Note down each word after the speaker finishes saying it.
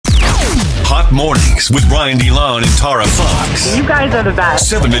Rock Mornings with Ryan DeLon and Tara Fox. You guys are the best.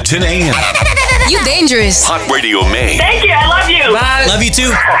 7 to 10 a.m. You dangerous. Hot Radio Maine. Thank you. I love you. Bye. Love you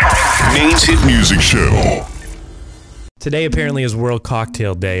too. Maine's hit music show. Today apparently is World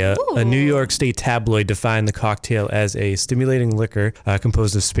Cocktail Day. A New York State tabloid defined the cocktail as a stimulating liquor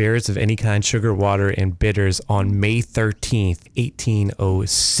composed of spirits of any kind, sugar, water, and bitters on May 13th,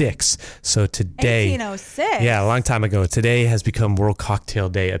 1806. So today... 1806? Yeah, a long time ago. Today has become World Cocktail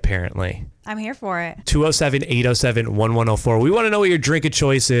Day, apparently. I'm here for it. 207-807-1104. We want to know what your drink of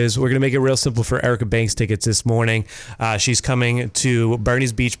choice is. We're going to make it real simple for Erica Banks tickets this morning. She's coming to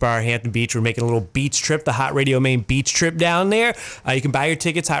Bernie's Beach Bar, Hampton Beach. We're making a little beach trip, the Hot Radio Maine beach trip down there. You can buy your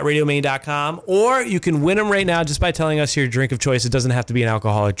tickets, hotradiomaine.com, or you can win them right now just by telling us your drink of choice. It doesn't have to be an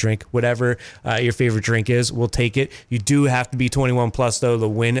alcoholic drink. Whatever your favorite drink is, we'll take it. You do have to be 21 plus, though, to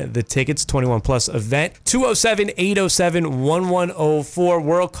win the tickets. 21 plus event. 207-807-1104.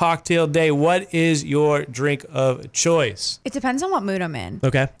 World Cocktail Day. What is your drink of choice? It depends on what mood I'm in.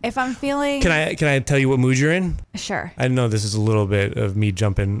 Okay. If I'm feeling... Can I tell you what mood you're in? Sure. I know this is a little bit of me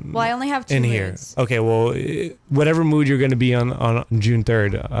jumping. Well, I only have two in moods. Here. Okay. Well, whatever mood you're going to be on June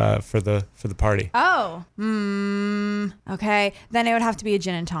 3rd for the party. Oh. Okay. Then it would have to be a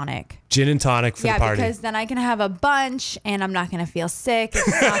gin and tonic. Gin and tonic for the party. Yeah, because then I can have a bunch and I'm not going to feel sick.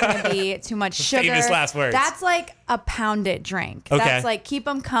 It's not going to be too much sugar. Famous last words. That's like a pounded drink. Okay. That's like, keep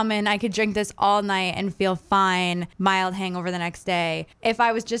them coming. I could drink this all night and feel fine. Mild hangover the next day. If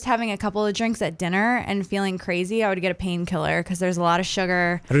I was just having a couple of drinks at dinner and feeling crazy, I would get a painkiller because there's a lot of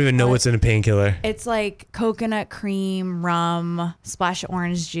sugar. I don't even know what's in a painkiller. It's like coconut cream, rum, splash of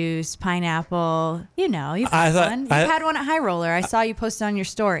orange juice, pineapple. You know, you've had one. You've had one at High Roller. I saw you post it on your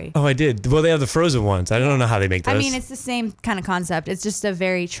story. Oh, I did. Well, they have the frozen ones. I don't know how they make those. I mean, it's the same kind of concept. It's just a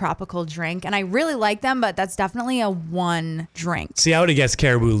very tropical drink, and I really like them, but that's definitely a one drink. See, I would have guessed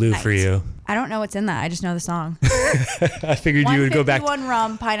Caribou Lou for you. I don't know what's in that. I just know the song. I figured you would go back. 151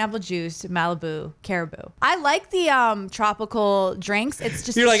 rum, pineapple juice, Malibu, Caribou. I like the tropical drinks. It's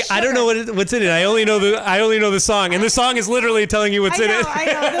just you're like, sugar. I don't know what's in it. I only know the song, and the song is literally telling you what's in it. I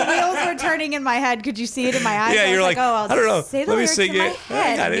know. The wheels were turning in my head. Could you see it in my eyes? Yeah, you're like, oh, I'll I don't know. say the Let me lyrics sing in my it.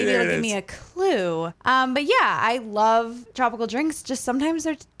 head. Maybe it'll give me a clue. But yeah, I love tropical drinks. Just sometimes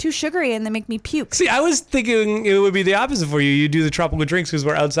they're too sugary and they make me puke. See, I was thinking it would be the opposite for you. You do the tropical drinks because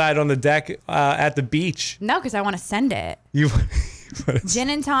we're outside on the deck at the beach. No, because I want to send it. You Gin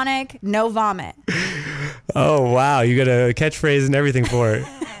and tonic, no vomit. Oh, wow. You got a catchphrase and everything for it.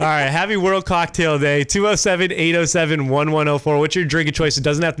 All right. Happy World Cocktail Day. 207-807-1104. What's your drink of choice? It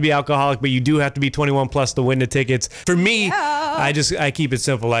doesn't have to be alcoholic, but you do have to be 21 plus to win the tickets. For me, I keep it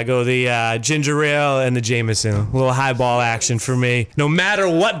simple. I go the ginger ale and the Jameson. A little highball action for me, no matter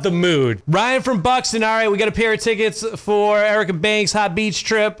what the mood. Ryan from Buxton. All right. We got a pair of tickets for Erica Banks' Hot Beach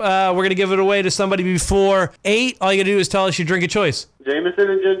Trip. We're going to give it away to somebody before 8. All you got to do is tell us your drink of choice. Jameson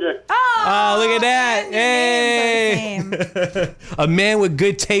and ginger. Oh, look at that. Hey. A man with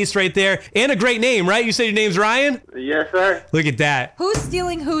good taste right there. And a great name, right? You said your name's Ryan? Yes, sir. Look at that. Who's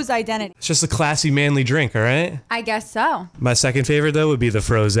stealing whose identity? It's just a classy, manly drink, all right? I guess so. My second favorite, though, would be the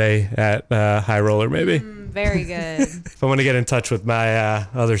Frosé at High Roller, maybe. Very good. If I want to get in touch with my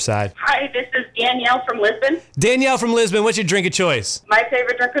other side. Hi, this is Danielle from Lisbon. Danielle from Lisbon, what's your drink of choice? My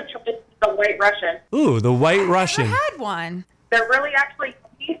favorite drink of choice is the White Russian. Ooh, the White Russian. I had one. They're really actually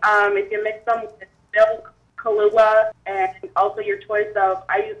sweet. If you mix them with milk, Kahlua, and also your choice of,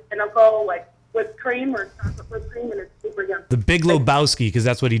 I use Pinnacle, like whipped cream or chocolate whipped cream, and it's super yummy. The Big Lebowski, because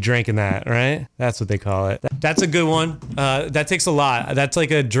that's what he drank in that, right? That's what they call it. That's a good one. That takes a lot. That's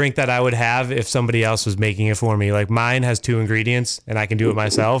like a drink that I would have if somebody else was making it for me. Like mine has 2 ingredients, and I can do it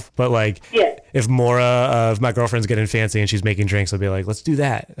myself. But like, if Maura, if my girlfriend's getting fancy and she's making drinks, I'll be like, let's do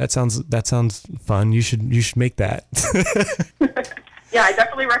that. That sounds fun. You should make that. Yeah, I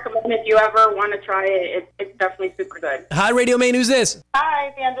definitely recommend if you ever want to try it. It's definitely super good. Hi, Radio Maine. Who's this? Hi,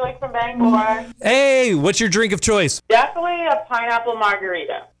 it's Angelique from Bangor. Hey, what's your drink of choice? Definitely a pineapple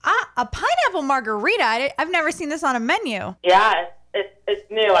margarita. A pineapple margarita? I've never seen this on a menu. Yeah, it's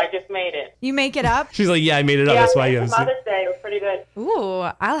new. I just made it. You make it up? She's like, yeah, I made it up. That's why you haven't seen it. Mother's Day. It was pretty good. Ooh,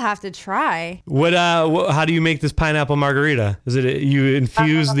 I'll have to try. How do you make this pineapple margarita? Is it you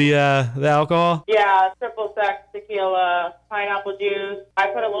infuse the alcohol? Yeah, triple sec tequila, pineapple juice. I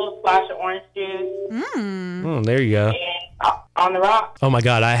put a little splash of orange juice. Oh, there you go. And on the rock. Oh my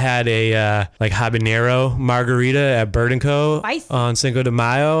God, I had a like habanero margarita at Bird & Co. Spicy. on Cinco de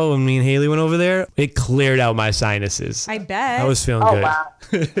Mayo when me and Haley went over there. It cleared out my sinuses. I bet. I was feeling good. Wow.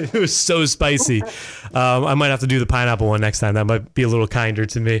 It was so spicy. I might have to do the pineapple one next time. That might be a little kinder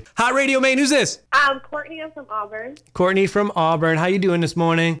to me. Hot Radio Maine, who's this? Courtney, I'm from Auburn. Courtney from Auburn. How you doing this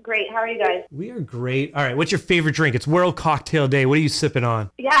morning? Great. How are you guys? We are great. All right, what's your favorite drink? It's World Cocktail Day. What are you sipping on?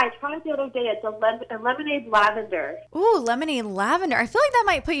 Yeah, I tried it the other day. It's a lemonade lavender. Ooh, lemonade lavender. I feel like that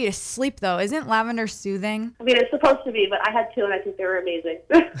might put you to sleep, though. Isn't lavender soothing? I mean, it's supposed to be, but I had two, and I think they were amazing.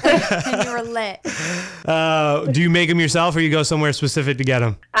 And you were lit. Do you make them yourself, or you go somewhere specific to get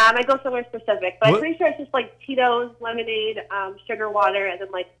them? I go somewhere specific, but What? I'm pretty sure it's just like Tito's, lemonade, sugar water, and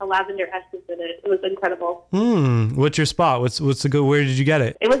then like a lavender essence in it. It was incredible. What's your spot? What's the good? Where did you get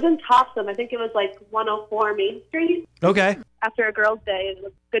it? It was in Topsom. I think it was like 104 Main Street. Okay. After a girls' day, it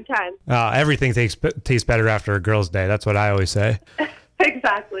was a good time. Everything tastes better after a girl's day. That's what I always say.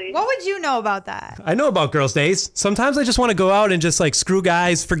 Exactly. What would you know about that? I know about girls' days. Sometimes I just want to go out and just like screw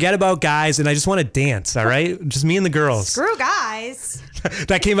guys, forget about guys, and I just want to dance, all right? Just me and the girls. Screw guys.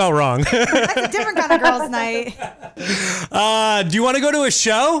 That came out wrong. That's a different kind of girls' night. Do you want to go to a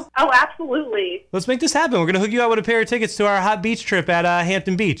show? Oh, absolutely. Let's make this happen. We're going to hook you up with a pair of tickets to our hot beach trip at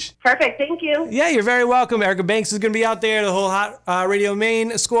Hampton Beach. Perfect. Thank you. Yeah, you're very welcome. Erica Banks is going to be out there. The whole Hot Radio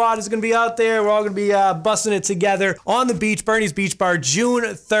Maine squad is going to be out there. We're all going to be busting it together on the beach, Bernie's Beach Bar, June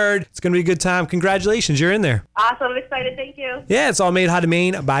 3rd. It's going to be a good time. Congratulations. You're in there. Awesome. I'm excited. Thank you. Yeah, it's all made hot in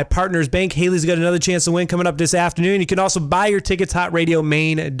Maine by Partners Bank. Haley's got another chance to win coming up this afternoon. You can also buy your tickets,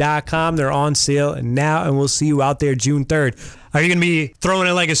 hotradiomaine.com. They're on sale now, and we'll see you out there June 3rd. Are you going to be throwing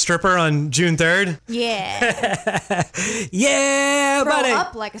it like a stripper on June 3rd? Yeah. Yeah, Throw buddy.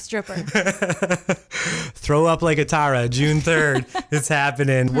 up like a stripper. Throw up like a Tara, June 3rd. It's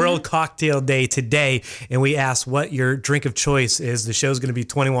happening. World Cocktail Day today. And we asked what your drink of choice is. The show's going to be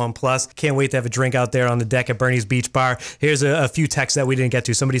 21 plus. Can't wait to have a drink out there on the deck at Bernie's Beach Bar. Here's a few texts that we didn't get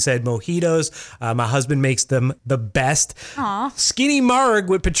to. Somebody said mojitos. My husband makes them the best. Aw. Skinny Marg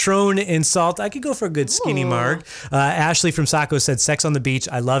with Patron and salt. I could go for a good Skinny Ooh. Marg. Ashley from Saco said sex on the beach.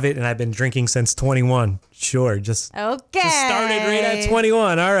 I love it, and I've been drinking since 21. Sure, just started right at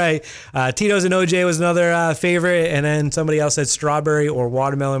 21. All right. Tito's and OJ was another favorite, and then somebody else said strawberry or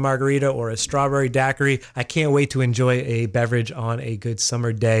watermelon margarita or a strawberry daiquiri. I can't wait to enjoy a beverage on a good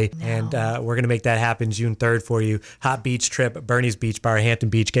summer day, and we're going to make that happen June 3rd for you. Hot beach trip, Bernie's Beach Bar, Hampton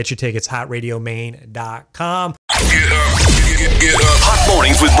Beach. Get your tickets, hotradiomaine.com. Get up. Hot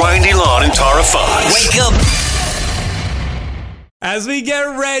mornings with Brian DeLon and Tara Fox. Wake up. As we get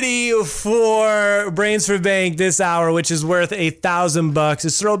ready for Brains for Bank this hour, which is worth $1,000,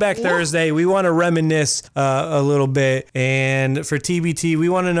 it's Throwback Thursday. We want to reminisce a little bit. And for TBT, we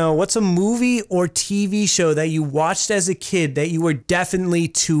want to know what's a movie or TV show that you watched as a kid that you were definitely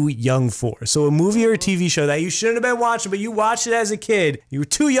too young for. So a movie or a TV show that you shouldn't have been watching, but you watched it as a kid. You were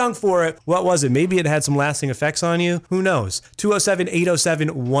too young for it. What was it? Maybe it had some lasting effects on you. Who knows?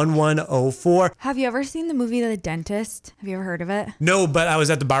 207-807-1104. Have you ever seen the movie The Dentist? Have you ever heard of it? No, but I was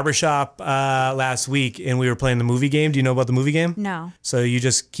at the barbershop last week and we were playing the movie game. Do you know about the movie game? No. So you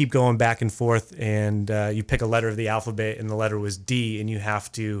just keep going back and forth and you pick a letter of the alphabet and the letter was D and you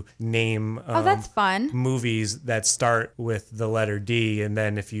have to name Oh, that's fun. movies that start with the letter D, and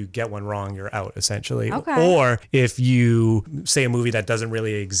then if you get one wrong, you're out essentially. Okay. Or if you say a movie that doesn't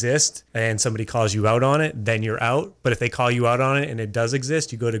really exist and somebody calls you out on it, then you're out. But if they call you out on it and it does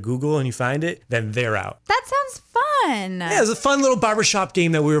exist, you go to Google and you find it, then they're out. That sounds fun. Yeah, it was a fun little barbershop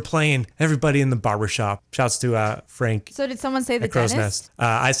game that we were playing. Everybody in the barbershop. Shouts to Frank. So did someone say The at Crow's Dentist? Nest.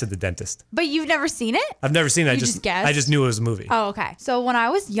 I said The Dentist. But you've never seen it? I've never seen it. You just guessed? I just knew it was a movie. Oh, okay. So when I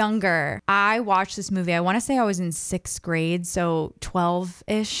was younger, I watched this movie. I want to say I was in 6th grade, so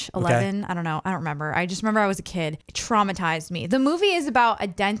 12-ish, 11. I don't know. I don't remember. I just remember I was a kid. It traumatized me. The movie is about a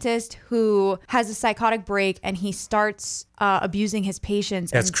dentist who has a psychotic break and he starts abusing his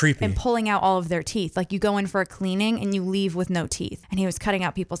patients That's creepy. and pulling out all of their teeth. Like you go in for a cleaning and you leave with no teeth. And he was cutting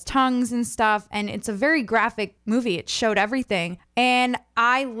out people's tongues and stuff. And it's a very graphic movie. It showed everything. And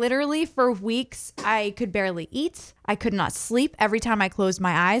I literally, for weeks, I could barely eat. I could not sleep. Every time I closed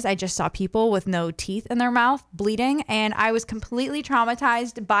my eyes, I just saw people with no teeth in their mouth bleeding. And I was completely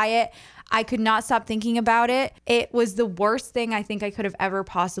traumatized by it. I could not stop thinking about it. It was the worst thing I think I could have ever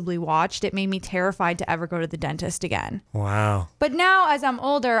possibly watched. It made me terrified to ever go to the dentist again. Wow. But now as I'm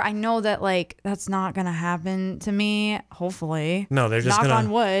older, I know that like that's not going to happen to me, hopefully. No, they're just knock gonna,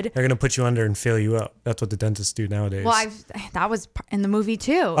 on wood. They're going to put you under and fill you up. That's what the dentists do nowadays. Well, that was in the movie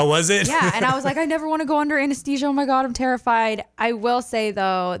too. Oh, was it? Yeah, and I was like, I never want to go under anesthesia. Oh my God, I'm terrified. I will say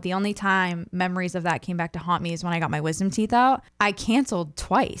though, the only time memories of that came back to haunt me is when I got my wisdom teeth out. I canceled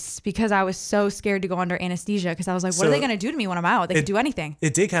twice because I was so scared to go under anesthesia because I was like, what are they going to do to me when I'm out? They can do anything.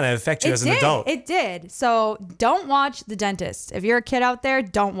 It did kind of affect you as an adult. It did. So don't watch The Dentist. If you're a kid out there,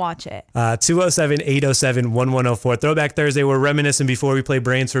 don't watch it. 207-807-1104. Throwback Thursday. We're reminiscing before we play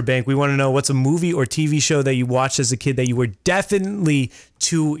Brains for Bank. We want to know what's a movie or TV show that you watched as a kid that you were definitely definitely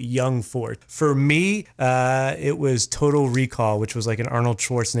too young for it. For me, it was Total Recall, which was like an Arnold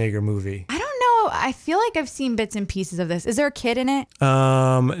Schwarzenegger movie. I don't know. I feel like I've seen bits and pieces of this. Is there a kid in it?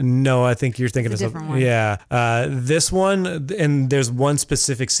 No, I think you're thinking of It's a something. different one. Yeah. This one, and there's one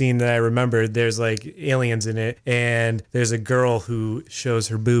specific scene that I remember. There's like aliens in it, and there's a girl who shows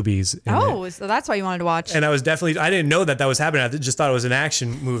her boobies. In it. So that's why you wanted to watch. And I didn't know that was happening. I just thought it was an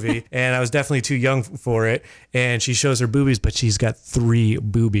action movie, and I was definitely too young for it. And she shows her boobies, but she's got 3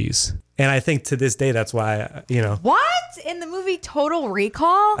 boobies. And I think to this day, that's why, What? In the movie Total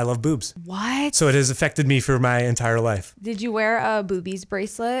Recall? I love boobs. What? So it has affected me for my entire life. Did you wear a boobies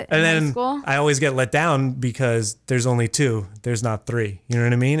bracelet in And high then school? I always get let down because there's only 2. There's not 3. You know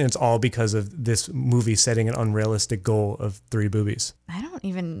what I mean? It's all because of this movie setting an unrealistic goal of 3 boobies. I don't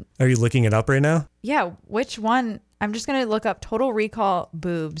even... Are you looking it up right now? Yeah, which one? I'm just going to look up Total Recall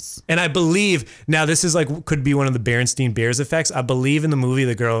boobs. And I believe, now this is like, could be one of the Berenstain Bears effects. I believe in the movie,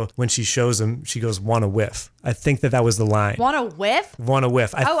 the girl, when she shows him, she goes, "Want a whiff." I think that was the line. Want a whiff? Want a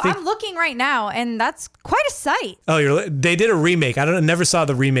whiff. I'm looking right now, and that's quite a sight. Oh, they did a remake. I never saw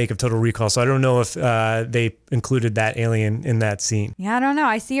the remake of Total Recall, so I don't know if they included that alien in that scene. Yeah, I don't know.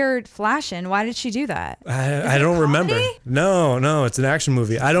 I see her flashing. Why did she do that? I don't remember. No, it's an action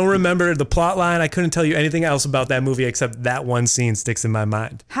movie. I don't remember the plot line. I couldn't tell you anything else about that movie except that one scene sticks in my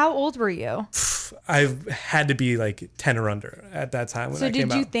mind. How old were you? I had to be like 10 or under at that time when So I came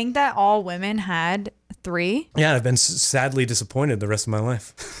did you out. think that all women had 3? Yeah, I've been sadly disappointed the rest of my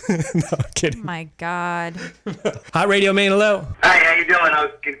life. No, I'm kidding. Oh my God. Hot Radio Maine, hello. Hi, how you doing? I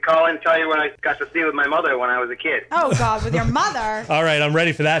was calling to tell you what I got to see with my mother when I was a kid. Oh God, with your mother. All right, I'm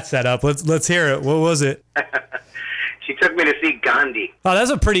ready for that setup. Let's hear it. What was it? She took me to see Gandhi. Oh, that's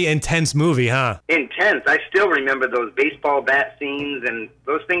a pretty intense movie, huh? Intense. I still remember those baseball bat scenes, and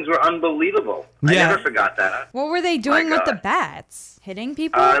those things were unbelievable. Yeah. I never forgot that. What were they doing My with the God. bats? Hitting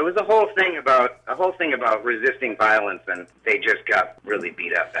people? It was a whole thing about resisting violence, and they just got really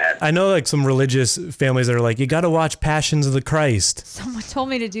beat up bad. I know like some religious families that are like, you got to watch Passions of the Christ. Someone told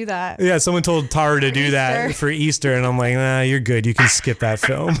me to do that. Yeah, someone told Tara to do that Easter. for Easter, and I'm like, nah, you're good. You can skip that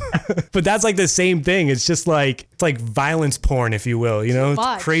film. But that's like the same thing. It's just like violence porn, if you will. You know,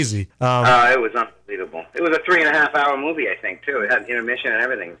 much. it's crazy. It was unbelievable. It was a 3.5-hour movie, I think, too. It had intermission and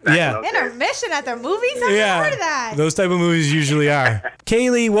everything. Back Yeah. in those days. Intermission at their movies? I've never heard of that. Those type of movies usually are.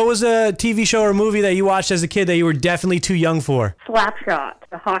 Kaylee, what was a TV show or movie that you watched as a kid that you were definitely too young for? Slapshot,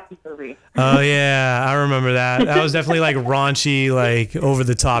 the hockey movie. Oh yeah, I remember that. That was definitely like raunchy, like over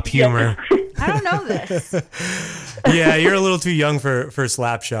the top humor. I don't know this. Yeah, you're a little too young for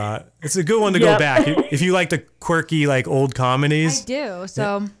Slapshot. It's a good one to go back if you like the quirky like old I comedies. do.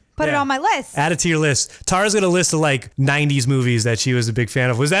 So put it Yeah. on my list. Add it to your list. Tara's got a list of like 90s movies that she was a big fan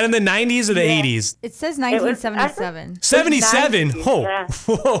of. Was that in the 90s or the 80s? It says 1977. 77. Oh, Yeah.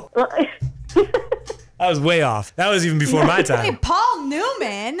 whoa. That was way off. That was even before my Hey, time. Paul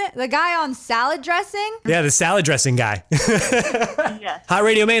Newman, the guy on salad dressing. Yeah, the salad dressing guy. Yes. Hot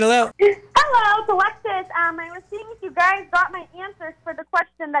Radio Maine, hello. Hello, it's Alexis. I was seeing if you guys got my answers for the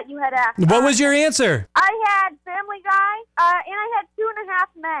question that you had asked. What was your answer? I had Family Guy, and I had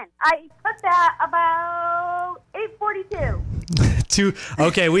 2.5 Men. I took that about 8:42.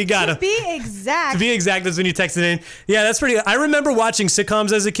 Okay, we got To him. be exact. To be exact, that's when you texted in. Yeah, that's pretty. I remember watching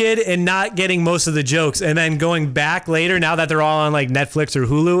sitcoms as a kid and not getting most of the jokes, and then going back later, now that they're all on like Netflix or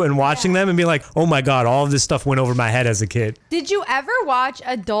Hulu, and watching them and being like, oh my God, all of this stuff went over my head as a kid. Did you ever watch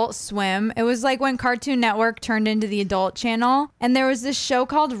Adult Swim? It was like when Cartoon Network turned into the adult channel, and there was this show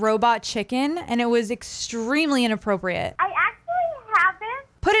called Robot Chicken, and it was extremely inappropriate. I actually haven't.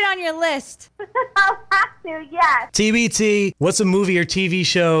 Put it on your list. I'll have to, yes. TBT, what's a movie or TV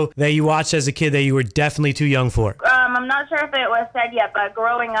show that you watched as a kid that you were definitely too young for? I'm not sure if it was said yet, but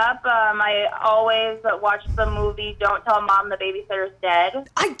growing up, I always watched the movie Don't Tell Mom the Babysitter's Dead.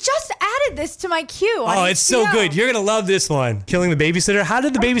 I just added this to my queue. on Oh, it's so HBO. good. You're going to love this one. Killing the Babysitter. How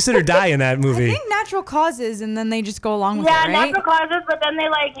did the babysitter die in that I movie? think natural causes, and then they just go along with Yeah, it, right? natural causes, but then they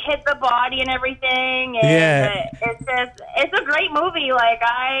like hit the body and everything. And Yeah. it's a great movie. Like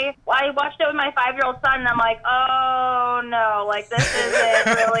I watched it with my 5-year-old son, and I'm like, oh no, like this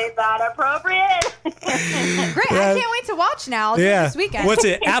isn't really that appropriate. Great. I can't wait to watch now. I'll do it Yeah. this weekend. What's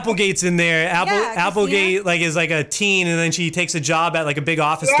it? Applegate's in there. Yeah, Applegate like is like a teen, and then she takes a job at like a big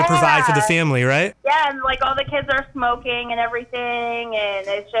office to provide for the Yeah. family, right? Yeah, and like all the kids are smoking and everything, and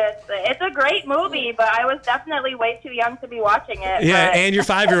it's a great movie, but I was definitely way too young to be watching it. Yeah, but- and your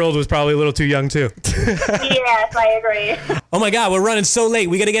 5-year-old was probably a little too young too. Yes, I agree. Oh my God, we're running so late.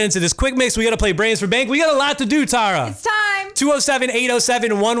 We got to get into this quick mix. We got to play Brains for Bank. We got a lot to do, Tara. It's time.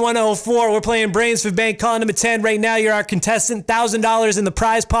 207-807-1104. We're playing Brains for Bank. Call number 10 right now. You're our contestant. $1,000 in the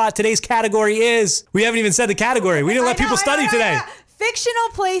prize pot. Today's category is, we haven't even said the category. We didn't let people study today. Fictional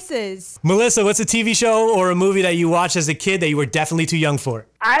places. Melissa, what's a TV show or a movie that you watched as a kid that you were definitely too young for?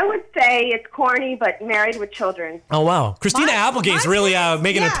 I would say it's corny, but Married with Children. Oh, wow. Christina Applegate's really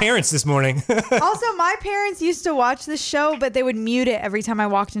making an appearance this morning. Also, my parents used to watch the show, but they would mute it every time I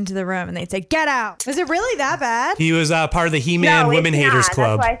walked into the room, and they'd say, "Get out." Was it really that bad? He was part of the He-Man Women Haters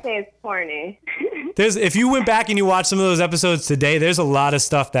Club. That's why I say it's corny. If you went back and you watched some of those episodes today, there's a lot of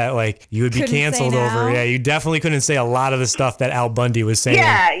stuff that like you would be canceled over. Yeah, you definitely couldn't say a lot of the stuff that Al Bundy was saying.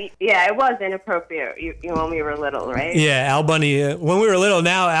 Yeah, it was inappropriate when we were little, right? Yeah, Al Bundy. When we were little,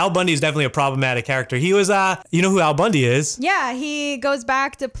 now Al Bundy is definitely a problematic character. He was, you know who Al Bundy is? Yeah, he goes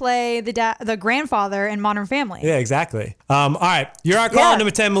back to play the grandfather in Modern Family. Yeah, exactly. All right, you're our call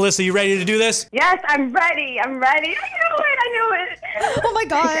number 10, Melissa. You ready to do this? Yes, I'm ready. I knew it. Oh my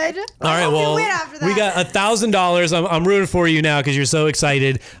God. All right, well, we got $1,000. I'm rooting for you now because you're so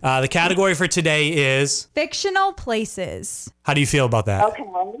excited. The category for today is fictional places. How do you feel about that? Okay,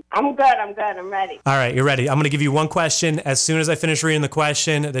 I'm good. I'm ready. All right, you're ready. I'm going to give you one question. As soon as I finish reading the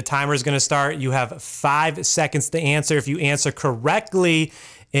question, the timer is going to start. You have 5 seconds to answer. If you answer correctly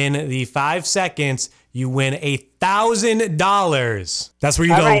in the 5 seconds, you win $1,000. That's where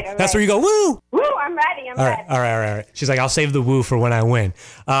you go. That's where you go. Woo! Woo! I'm ready. I'm ready. All right. She's like, I'll save the woo for when I win.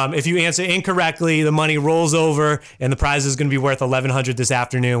 If you answer incorrectly, the money rolls over, and the prize is going to be worth $1,100 this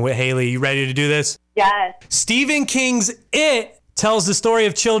afternoon. With Haley, you ready to do this? Yes. Stephen King's It tells the story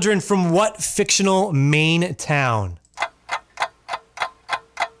of children from what fictional Maine town?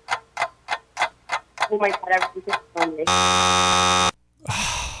 Oh my God! Everything's funny.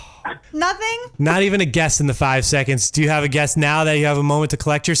 Nothing? Not even a guess in the 5 seconds. Do you have a guess now that you have a moment to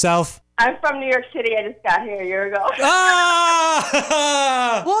collect yourself? I'm from New York City. I just got here a year ago.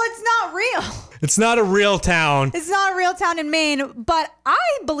 Ah! Well, it's not real. It's not a real town. It's not a real town in Maine, but I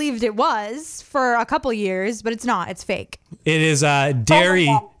believed it was for a couple years, but it's not. It's fake. It is Derry,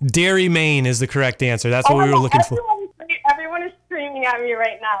 Maine is the correct answer. That's what we were looking for. Everyone is screaming at me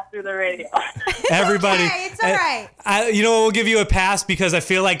right now through the radio. Everybody. It's all right. You know what? We'll give you a pass because I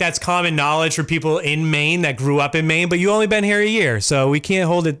feel like that's common knowledge for people in Maine that grew up in Maine, but you only been here a year, so we can't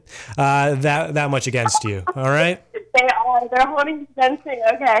hold it that much against you. All right? They're holding fencing.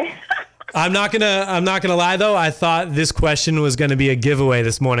 Okay. I'm not gonna lie though. I thought this question was gonna be a giveaway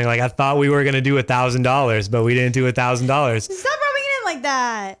this morning. Like I thought we were gonna do $1,000, but we didn't do $1,000. Stop rubbing it in like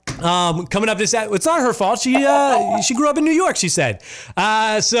that. Coming up it's not her fault. She grew up in New York, she said.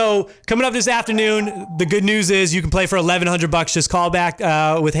 So coming up this afternoon, the good news is you can play for $1,100. Just call back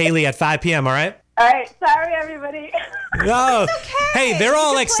with Haley at 5 p.m. All right? All right. Sorry, everybody. No. It's okay. Hey, they're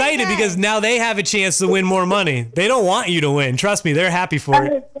all excited because now they have a chance to win more money. They don't want you to win. Trust me, they're happy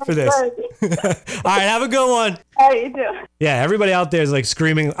for this. All right, have a good one. All right, you too. Yeah, everybody out there is like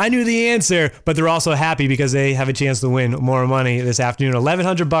screaming, I knew the answer, but they're also happy because they have a chance to win more money this afternoon.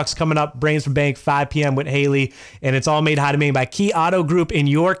 $1,100 coming up, Brains for Bank, 5 p.m. with Haley, and it's all made how to Maine by Key Auto Group in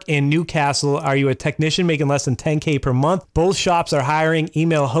York and Newcastle. Are you a technician making less than $10K per month? Both shops are hiring.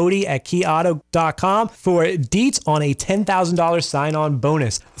 Email hody@keyauto.com for deets on a $10,000 sign-on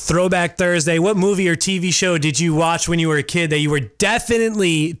bonus. Throwback Thursday, what movie or TV show did you watch when you were a kid that you were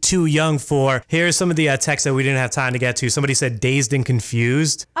definitely too young for? Here's some of the texts that we didn't have time to get to. Somebody said Dazed and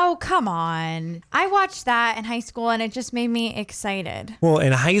Confused. Oh, come on. I watched that in high school and it just made me excited. Well,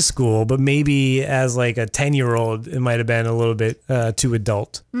 in high school, but maybe as like a 10-year-old, it might have been a little bit too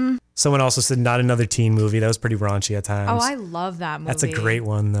adult. Someone also said Not Another Teen Movie. That was pretty raunchy at times. Oh, I love that movie. That's a great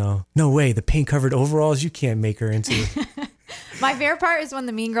one, though. No way. The paint-covered overalls, you can't make her into My favorite part is when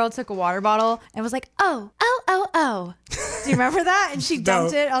the mean girl took a water bottle and was like, oh. Do you remember that? And she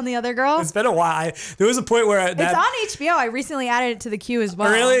dumped it on the other girl. It's been a while. There was a point where it's on HBO. I recently added it to the queue as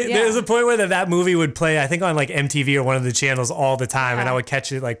well. Really? Yeah. There was a point where that movie would play, I think on like MTV or one of the channels all the time, and I would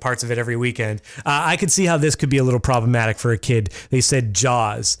catch it like parts of it every weekend. I could see how this could be a little problematic for a kid. They said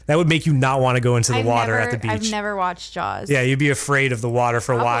Jaws. That would make you not want to go into the water at the beach. I've never watched Jaws. Yeah, you'd be afraid of the water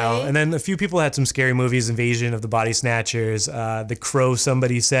for a while. And then a few people had some scary movies, Invasion of the Body Snatchers, The Crow,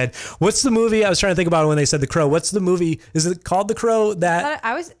 somebody said. What's the movie? I was trying to think about it when they said The Crow. What's the movie? Is it called The Crow?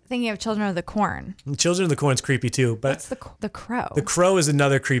 I was thinking of Children of the Corn. Children of the Corn's creepy too. But what's the Crow? The Crow is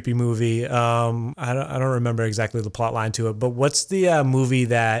another creepy movie. I don't remember exactly the plot line to it. But what's the movie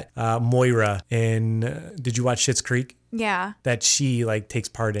that Moira in? Did you watch Schitt's Creek? Yeah. that she like takes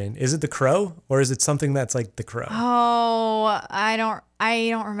part in. Is it The Crow or is it something that's like The Crow? Oh, I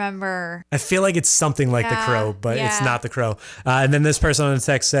don't remember. I feel like it's something like The Crow, but it's yeah. not The Crow. And then this person on the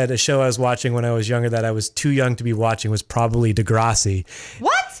text said a show I was watching when I was younger that I was too young to be watching was probably Degrassi.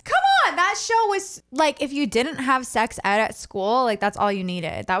 What? Come on. That show was like, if you didn't have sex ed at school, like that's all you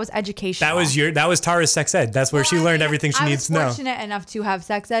needed. That was educational. That was Tara's sex ed. That's where she learned everything she needs to know. I was fortunate enough to have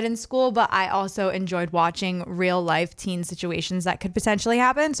sex ed in school, but I also enjoyed watching real life teen situations that could potentially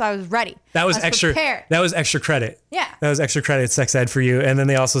happen. So I was ready. That was I was extra. prepared. That was extra credit. Yeah. That was extra credit, sex ed for you. And then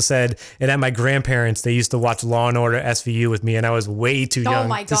they also said, and at my grandparents, they used to watch Law and Order SVU with me, and I was way too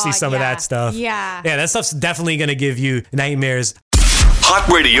young to see some of that stuff. Yeah. Yeah, that stuff's definitely gonna give you nightmares. Hot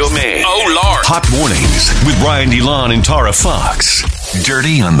Radio Maine. Oh, Lord. Hot Mornings with Brian DeLon and Tara Fox.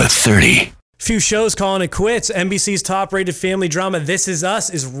 Dirty on the 30. Few shows calling it quits. NBC's top-rated family drama This Is Us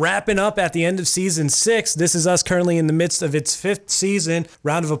is wrapping up at the end of season 6. This Is Us currently in the midst of its 5th season.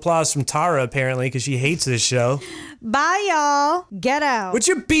 Round of applause from Tara, apparently, because she hates this show. Bye, y'all. Get out. What's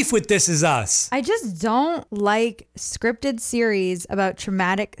your beef with This Is Us? I just don't like scripted series about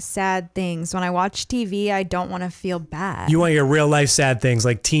traumatic, sad things. When I watch TV, I don't want to feel bad. You want your real-life sad things,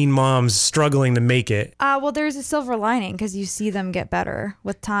 like teen moms struggling to make it. Well, there's a silver lining because you see them get better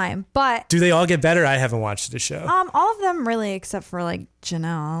with time. But Do they all get better? I haven't watched the show. all of them really, except for like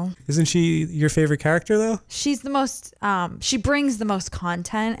Janelle. Isn't she your favorite character, though? She's the most, she brings the most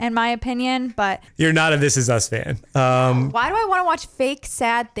content, in my opinion, but You're not a This Is Us fan. why do I want to watch fake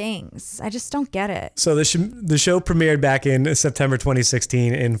sad things? I just don't get it. So the show premiered back in September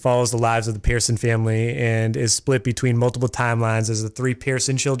 2016 and follows the lives of the Pearson family and is split between multiple timelines as the 3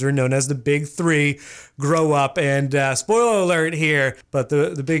 Pearson children, known as the Big Three, grow up. And spoiler alert here, but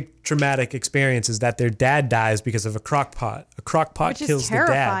the big traumatic experience is that their dad dies because of a crock pot. A crock pot Which kills is the dad.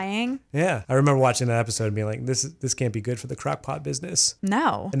 terrifying. Yeah, I remember watching that episode and being like, this can't be good for the crock pot business.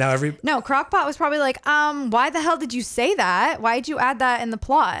 No. And now No, Crockpot was probably like, why the hell did you say that? Why'd you add that in the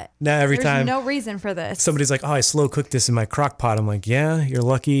plot? now every There's time no reason for this. somebody's like, oh, I slow cooked this in my crock pot. I'm like, yeah, you're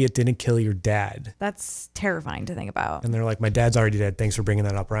lucky it didn't kill your dad. That's terrifying to think about. And they're like, my dad's already dead. Thanks for bringing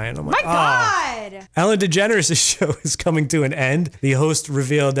that up, Ryan. I'm like, My God! Ellen DeGeneres' show is coming to an end. The host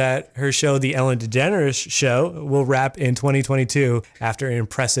revealed that her show, The Ellen DeGeneres Show, will wrap in 2022 after an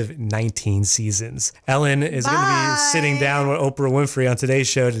impressive 19 seasons. Ellen is going to be sitting down with Oprah Winfrey on today's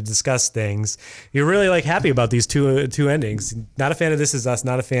show to discuss things. You're really like happy about these two endings. Not a fan of This Is Us,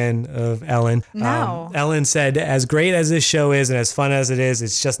 not a fan of Ellen. No. Ellen said, as great as this show is and as fun as it is,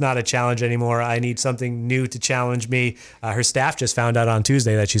 it's just not a challenge anymore. I need something new to challenge me. Her staff just found out on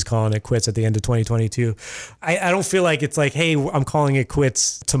Tuesday that she's calling it quits at the end of 2022. I don't feel like it's like, hey, I'm calling it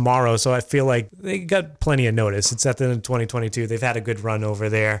quits tomorrow. So I feel like they got plenty of notice. It's at the end of 2022. They've had a good run over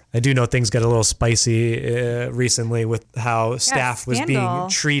there. I do know things got a little spicy recently with how staff was being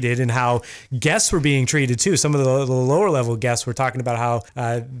treated and how guests were being treated too. Some of the lower level guests were talking about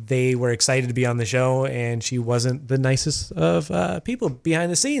how they were excited to be on the show and she wasn't the nicest of people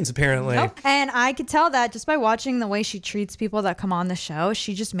behind the scenes, apparently. Nope. And I could tell that just by watching the way she treats people that come on the show.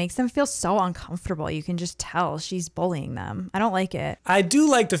 She just makes them feel so uncomfortable. You can just tell she's bullying them. I don't like it. I do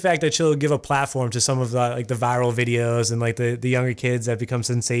like the fact that she'll give a platform to some of the the viral videos and like the younger kids that become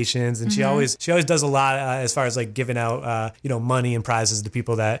sensations. And she always does a lot as far as like giving out money and prizes to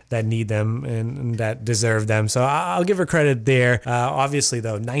people that need them and that deserve them. So I'll give her credit there. Obviously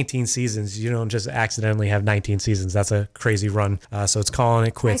though, 19 seasons, you don't just accidentally have 19 seasons. That's a crazy run. So it's calling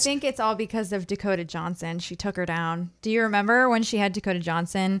it quits. I think it's all because of Dakota Johnson. She took her down. Do you remember when she had Dakota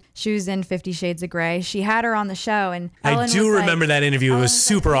Johnson? She was in 50 Shades of Grey. She had her on the show and Ellen I do was remember like, that interview. It was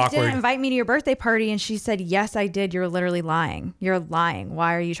super You awkward. didn't invite me to your birthday party. And she said, yes, I did. You're literally lying. You're lying.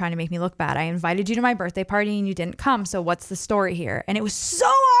 Why are you trying to make me look bad? I invited you to my birthday party and you didn't come. So what's the story here? And it was so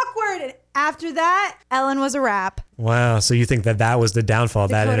awkward. And after that, Ellen was a wrap. Wow. So you think that was the downfall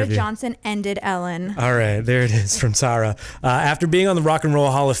of that Dakota interview? Johnson ended Ellen. All right, there it is from Tara. After being on the Rock and Roll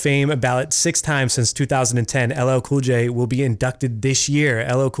Hall of Fame ballot 6 times since 2010, LL Cool J will be inducted this year.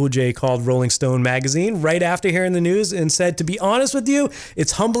 LL Cool J called Rolling Stone magazine right after hearing the news and said, to be honest with you,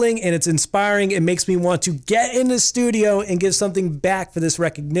 it's humbling and it's inspiring. It makes me want to get in the studio and give something back for this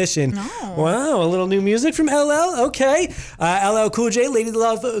recognition. Oh. Wow, a little new music from LL. Okay. LL Cool J, Lady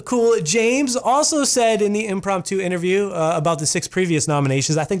Love Cool James, also said in the impromptu interview interview about the 6 previous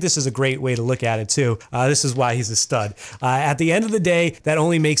nominations. I think this is a great way to look at it too. This is why he's a stud. At the end of the day, that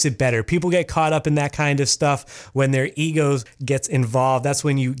only makes it better. People get caught up in that kind of stuff when their egos gets involved. That's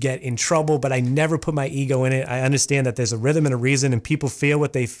when you get in trouble, but I never put my ego in it. I understand that there's a rhythm and a reason, and people feel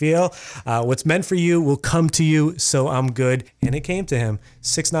what they feel. What's meant for you will come to you, so I'm good. And it came to him.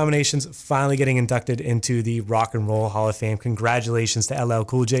 6 nominations, finally getting inducted into the Rock and Roll Hall of Fame. Congratulations to LL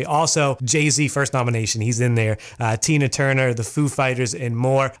Cool J. Also, Jay-Z, first nomination. He's in there. Tina Turner, the Foo Fighters, and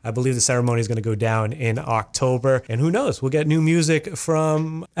more. I believe the ceremony is going to go down in October. And who knows? We'll get new music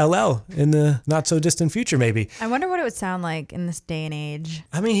from LL in the not so distant future, maybe. I wonder what it would sound like in this day and age.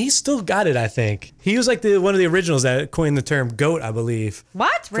 I mean, he's still got it, I think. He was like one of the originals that coined the term GOAT, I believe.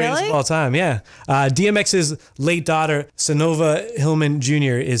 What? Greatest Really? of all time, yeah. DMX's late daughter, Sonova Hillman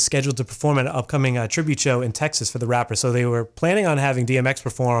Jr., is scheduled to perform at an upcoming tribute show in Texas for the rapper. So they were planning on having DMX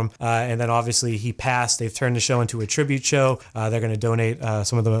perform, and then obviously he passed. They've turned the show into a tribute show. They're going to donate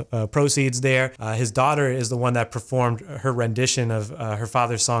some of the proceeds there. His daughter is the one that performed her rendition of her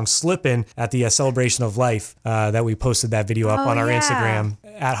father's song Slippin' at the Celebration of Life that we posted that video up on our Instagram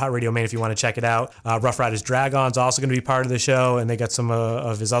at Hot Radio Maine if you want to check it out. Rough Riders Dragon's also going to be part of the show, and they got some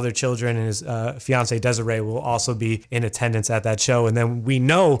of his other children, and his fiance Desiree will also be in attendance at that show. And then we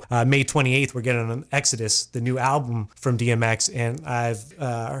know May 28th we're getting an Exodus, the new album from DMX, and I've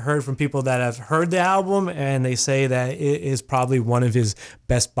heard from people that have heard the album, and they say that it is probably one of his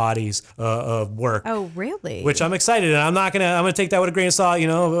best bodies of work. Oh, really? Which I'm excited, and I'm gonna take that with a grain of salt. You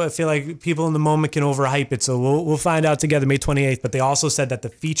know, I feel like people in the moment can overhype it, so we'll find out together May 28th. But they also said that the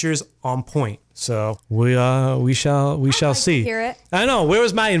feature's on point. So we shall see. Hear it. I know. Where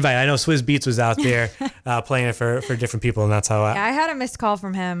was my invite? I know Swizz Beatz was out there playing it for different people, and that's how I had a missed call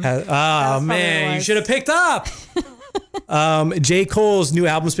from him. Oh man, you should have picked up. J. Cole's new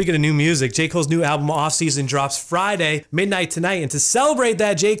album, speaking of new music, J. Cole's new album Off Season drops Friday, midnight tonight. And to celebrate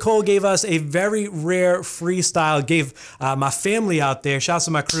that, J. Cole gave us a very rare freestyle, gave my family out there, shouts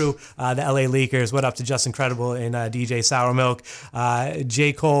to my crew, the LA Leakers, what up to Just Incredible and DJ Sour Milk.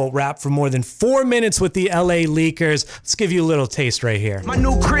 J. Cole rapped for more than 4 minutes with the LA Leakers. Let's give you a little taste right here. My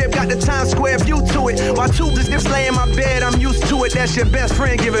new crib got the Times Square view to it. My tube is lay in my bed, I'm used to it. That's your best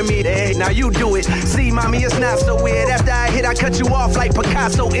friend giving me the head. Now you do it. See, mommy, it's not so weird. After I hit, I cut you off like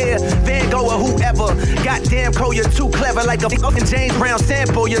Picasso air, Van Gogh or whoever. Goddamn Cole, you're too clever, like a fucking James Brown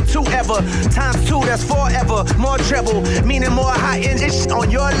sample. You're too ever. Times 2, that's forever. More treble, meaning more high-end shit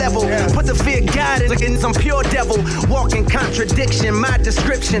on your level. Put the fear God in some pure devil. Walking contradiction, my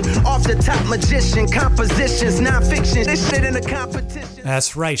description. Off the top magician, compositions, non-fiction. This shit in a competition.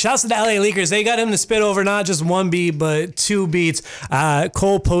 That's right. Shouts to the LA Leakers. They got him to spit over not just 1 beat, but 2 beats.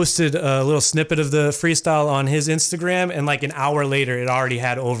 Cole posted a little snippet of the freestyle on his Instagram, and like an hour later, it already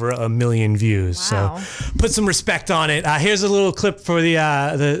had over 1 million views. Wow. So put some respect on it. Here's a little clip for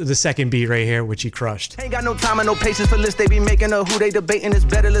the second beat right here, which he crushed. Ain't got no time and no patience for lists. They be making who they debating is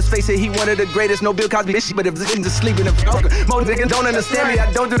better. Let's face it, he one of the greatest. No Bill Cosby shit, but if this is sleeping, if most niggas don't understand me,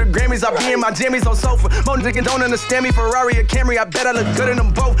 I don't do the Grammys. I be in my jammies on sofa. Most niggas don't understand me. Ferrari or Camry, I bet I look good in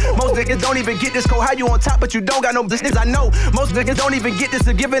them both. Most niggas don't even get this cold. How you on top, but you don't got no business. I know. Most niggas don't even get this.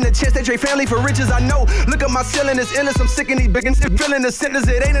 They're given a chance. They trade family for riches. I know. Look at my ceiling, it's endless. I'm sick of these big and feeling the sentence.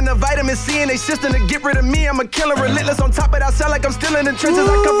 It ain't in the vitamin C in they system to get rid of me. I'm a killer, relentless. On top of it, I sound like I'm still in the trenches.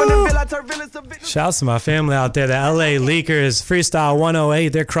 I come from the ville, I turn villains to victims. Shouts to my family out there, the LA Leakers, Freestyle 108.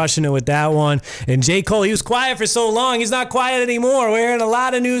 They're crushing it with that one. And J. Cole, he was quiet for so long. He's not quiet anymore. We're hearing a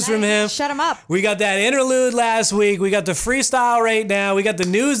lot of news from him. Shut him up. We got that interlude last week. We got the freestyle right now. We got the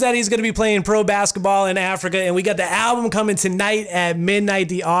news that he's going to be playing pro basketball in Africa. And we got the album coming tonight at midnight,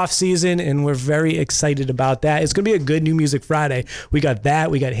 the off season. And we're very excited about that. It's going to be a good New Music Friday. We got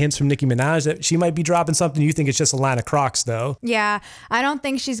that. We got hints from Nicki Minaj that she might be dropping something. You think it's just a line of Crocs, though? Yeah, I don't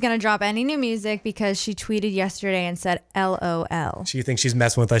think she's going to drop any new music because she tweeted yesterday and said LOL. She thinks she's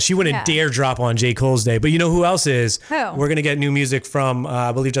messing with us. She wouldn't dare drop on J. Cole's day. But you know who else is? Who? We're going to get new music from,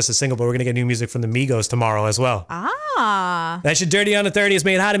 I believe just a single, but we're going to get new music from the Migos tomorrow as well. That shit Dirty on the 30 is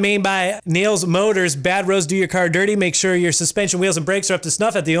made hot and made by Nails Motors. Bad roads do your car dirty. Make sure your suspension, wheels, and brakes are up to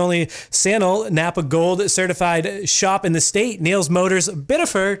snuff at the only Sanel Napa Gold certified shop in the state. Nails Motors,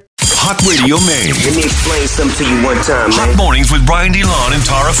 Biddeford. Hot Radio Maine. Let me explain something to you one time, Hot man. Mornings with Brian DeLon and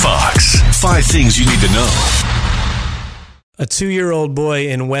Tara Fox. 5 things you need to know. A 2-year-old boy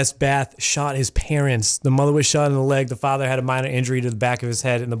in West Bath shot his parents. The mother was shot in the leg. The father had a minor injury to the back of his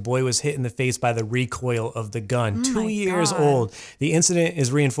head, and the boy was hit in the face by the recoil of the gun. 2 years old. The incident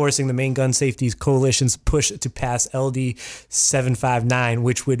is reinforcing the Maine Gun Safety Coalition's push to pass LD 759,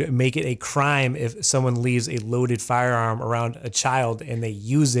 which would make it a crime if someone leaves a loaded firearm around a child and they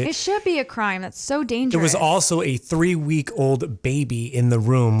use it. It should be a crime. That's so dangerous. There was also a 3-week-old baby in the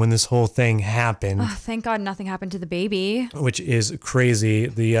room when this whole thing happened. Oh, thank God nothing happened to the baby. Which is crazy.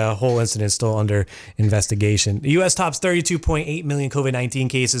 The whole incident is still under investigation. The U.S. tops 32.8 million COVID-19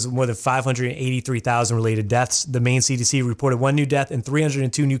 cases with more than 583,000 related deaths. The Maine CDC reported 1 new death and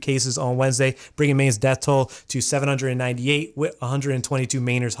 302 new cases on Wednesday, bringing Maine's death toll to 798 with 122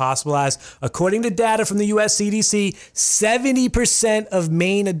 Mainers hospitalized. According to data from the U.S. CDC, 70% of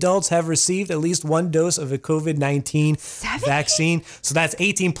Maine adults have received at least 1 dose of a COVID-19 vaccine. So that's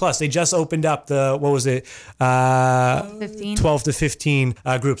 18 plus. They just opened up the, 12 to 15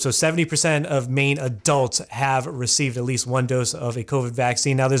 group. So 70% of Maine adults have received at least 1 dose of a COVID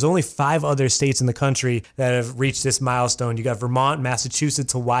vaccine. Now, there's only 5 other states in the country that have reached this milestone. You got Vermont,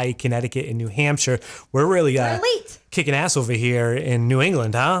 Massachusetts, Hawaii, Connecticut, and New Hampshire. We're really kicking ass over here in New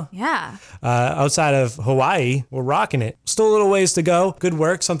England, huh? Yeah. Outside of Hawaii, we're rocking it. Still a little ways to go. Good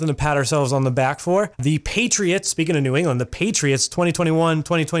work. Something to pat ourselves on the back for. The Patriots, speaking of New England, the Patriots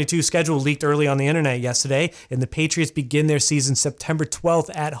 2021-2022 schedule leaked early on the internet yesterday, and the Patriots begin their season September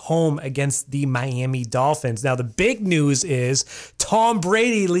 12th at home against the Miami Dolphins. Now, the big news is Tom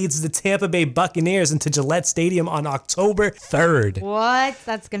Brady leads the Tampa Bay Buccaneers into Gillette Stadium on October 3rd. What?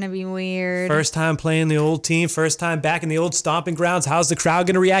 That's going to be weird. First time playing the old team, first time back in the old stomping grounds. How's the crowd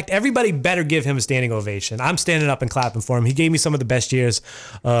going to react? Everybody better give him a standing ovation. I'm standing up and clapping for him. He gave me some of the best years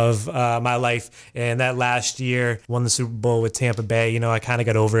of my life, and that last year won the Super Bowl with Tampa Bay. You know, I kind of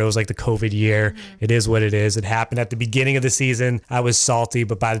got over it. It was like the COVID year. It is what it is. It happened at the beginning of the season. I was salty,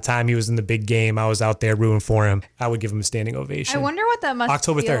 but by the time he was in the big game, I was out there rooting for him. I would give him a standing ovation. I wonder what that must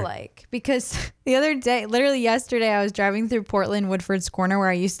October feel 3rd. like, because the other day, literally yesterday, I was driving through Portland, Woodford's Corner, where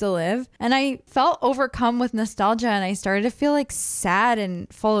I used to live, and I felt overcome with nostalgia, and I started to feel like sad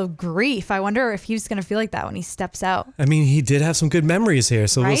and full of grief. I wonder if he's going to feel like that when he steps out. I mean, he did have some good memories here,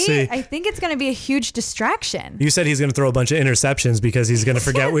 so we'll see. I think it's going to be a huge distraction. You said he's going to throw a bunch of interceptions because he's going to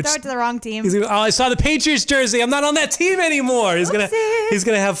forget which. Throw it to the wrong team. He's gonna, I saw the Patriots jersey. I'm not on that team anymore. He's gonna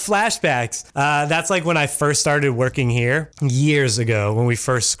have flashbacks. That's like when I first started working here years ago when we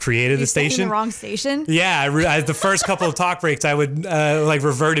first created the station. The wrong station. Yeah, the first couple of talk breaks, I would like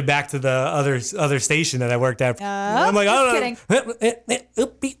reverted back to the other station that I worked at. I'm like, oh, kidding.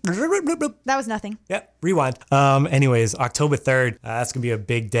 That was nothing. Yep, rewind. Anyways, October 3rd, that's gonna be a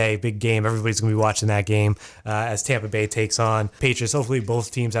big day, big game. Everybody's gonna be watching that game as Tampa Bay takes on Patriots. Hopefully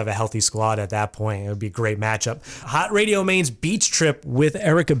both teams have a healthy squad at that point. It would be a great matchup. Hot Radio Maine's beach trip with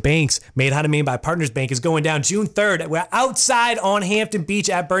Erica Banks, made Hot in Maine by Partners Bank, is going down June 3rd. We're outside on Hampton Beach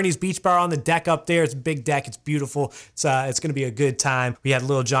at Bernie's Beach Bar on the deck up there. It's a big deck. It's beautiful. It's going to be a good time. We had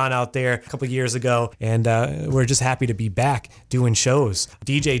Lil Jon out there a couple years ago, and we're just happy to be back doing shows.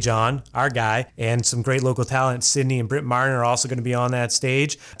 DJ John, our guy, and some great local talent, Sydney and Britt Martin, are also going to be on that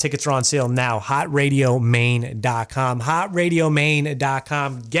stage. Tickets are on sale now. HotRadioMaine.com.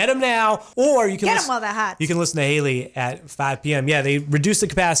 HotRadioMaine.com. Get them now, or you can get them while they're hot. You can listen to Haley at 5 p.m. Yeah, they reduced the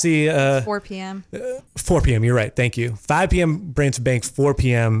capacity. 4 p.m. 4 p.m. You're right. Thank you. 5 p.m. Branson Bank. 4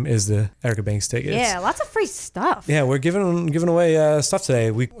 p.m. is the Erica Banks tickets. Yeah, lots of free stuff. Yeah, we're giving away stuff today.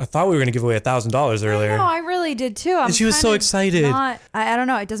 I thought we were going to give away $1,000 earlier. No, I really did too. And she was so excited. I don't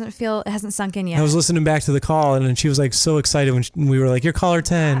know. It hasn't sunk in yet. I was listening back to the call, and she was like so excited when we were like, "You're caller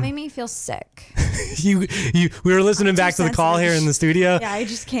 10." That made me feel sick. We were listening back to the call here in the studio. Yeah, I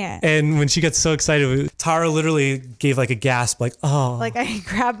just can't. And when she got so excited, Tara literally gave like a gasp, like, "Oh!" Like I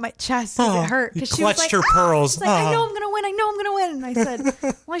grabbed my chest because it hurt. You She clutched was like, her pearls. She's like, I know I'm gonna win. I know I'm gonna win. And I said,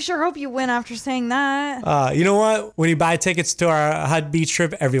 well, I sure hope you win after saying that. You know what? When you buy tickets to our hot beach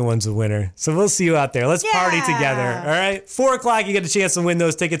trip, everyone's a winner. So we'll see you out there. Let's party together. All right. 4 o'clock, you get a chance to win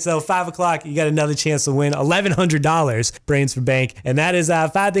those tickets. Though 5 o'clock, you got another chance to win $1,100 Brains for Bank. And that is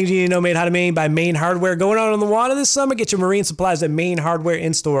 5 things you need to know made Hot in Maine by Maine Hardware. Going on the water this summer, get your marine supplies at Maine Hardware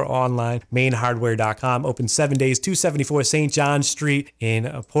in store online. MaineHardware.com. Open 7 days, 274 St. John Street in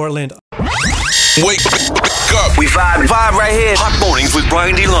Portland. Wake up. We vibe right here. Hot Mornings with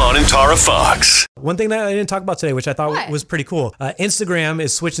Brian DeLon and Tara Fox. One thing that I didn't talk about today, which I thought was pretty cool. Instagram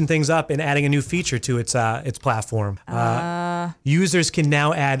is switching things up and adding a new feature to its platform. Users can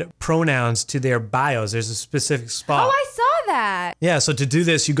now add pronouns to their bios. There's a specific spot. Oh, I saw that. Yeah, so to do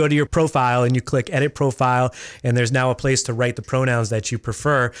this, you go to your profile and you click edit profile, and there's now a place to write the pronouns that you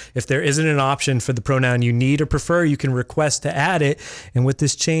prefer. If there isn't an option for the pronoun you need or prefer, you can request to add it. And with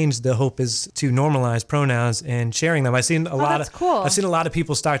this change, the hope is to normalize pronouns and sharing them. I've seen a lot of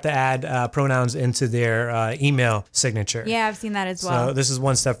people start to add pronouns into their email signature. Yeah, I've seen that as well. So this is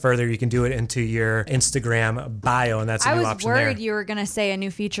one step further. You can do it into your Instagram bio, and that's a new option there. I was worried you were going to say a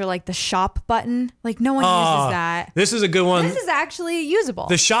new feature like the shop button. Like no one uses that. This is a good one. This is actually usable.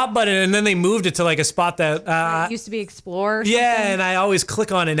 The shop button, and then they moved it to like a spot that it used to be Explore. Yeah, and I always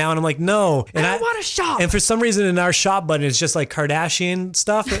click on it now, and I'm like, no. And I don't want to shop. And for some reason, in our shop button, it's just like Kardashian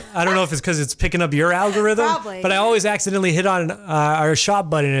stuff. I don't know if it's because it's picking up your algorithm. Probably. But I always accidentally hit on our shop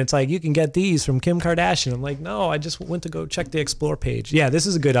button, and it's like, you can get these from Kim Kardashian. I'm like, no, I just went to go check the Explore page. Yeah, this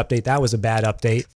is a good update. That was a bad update.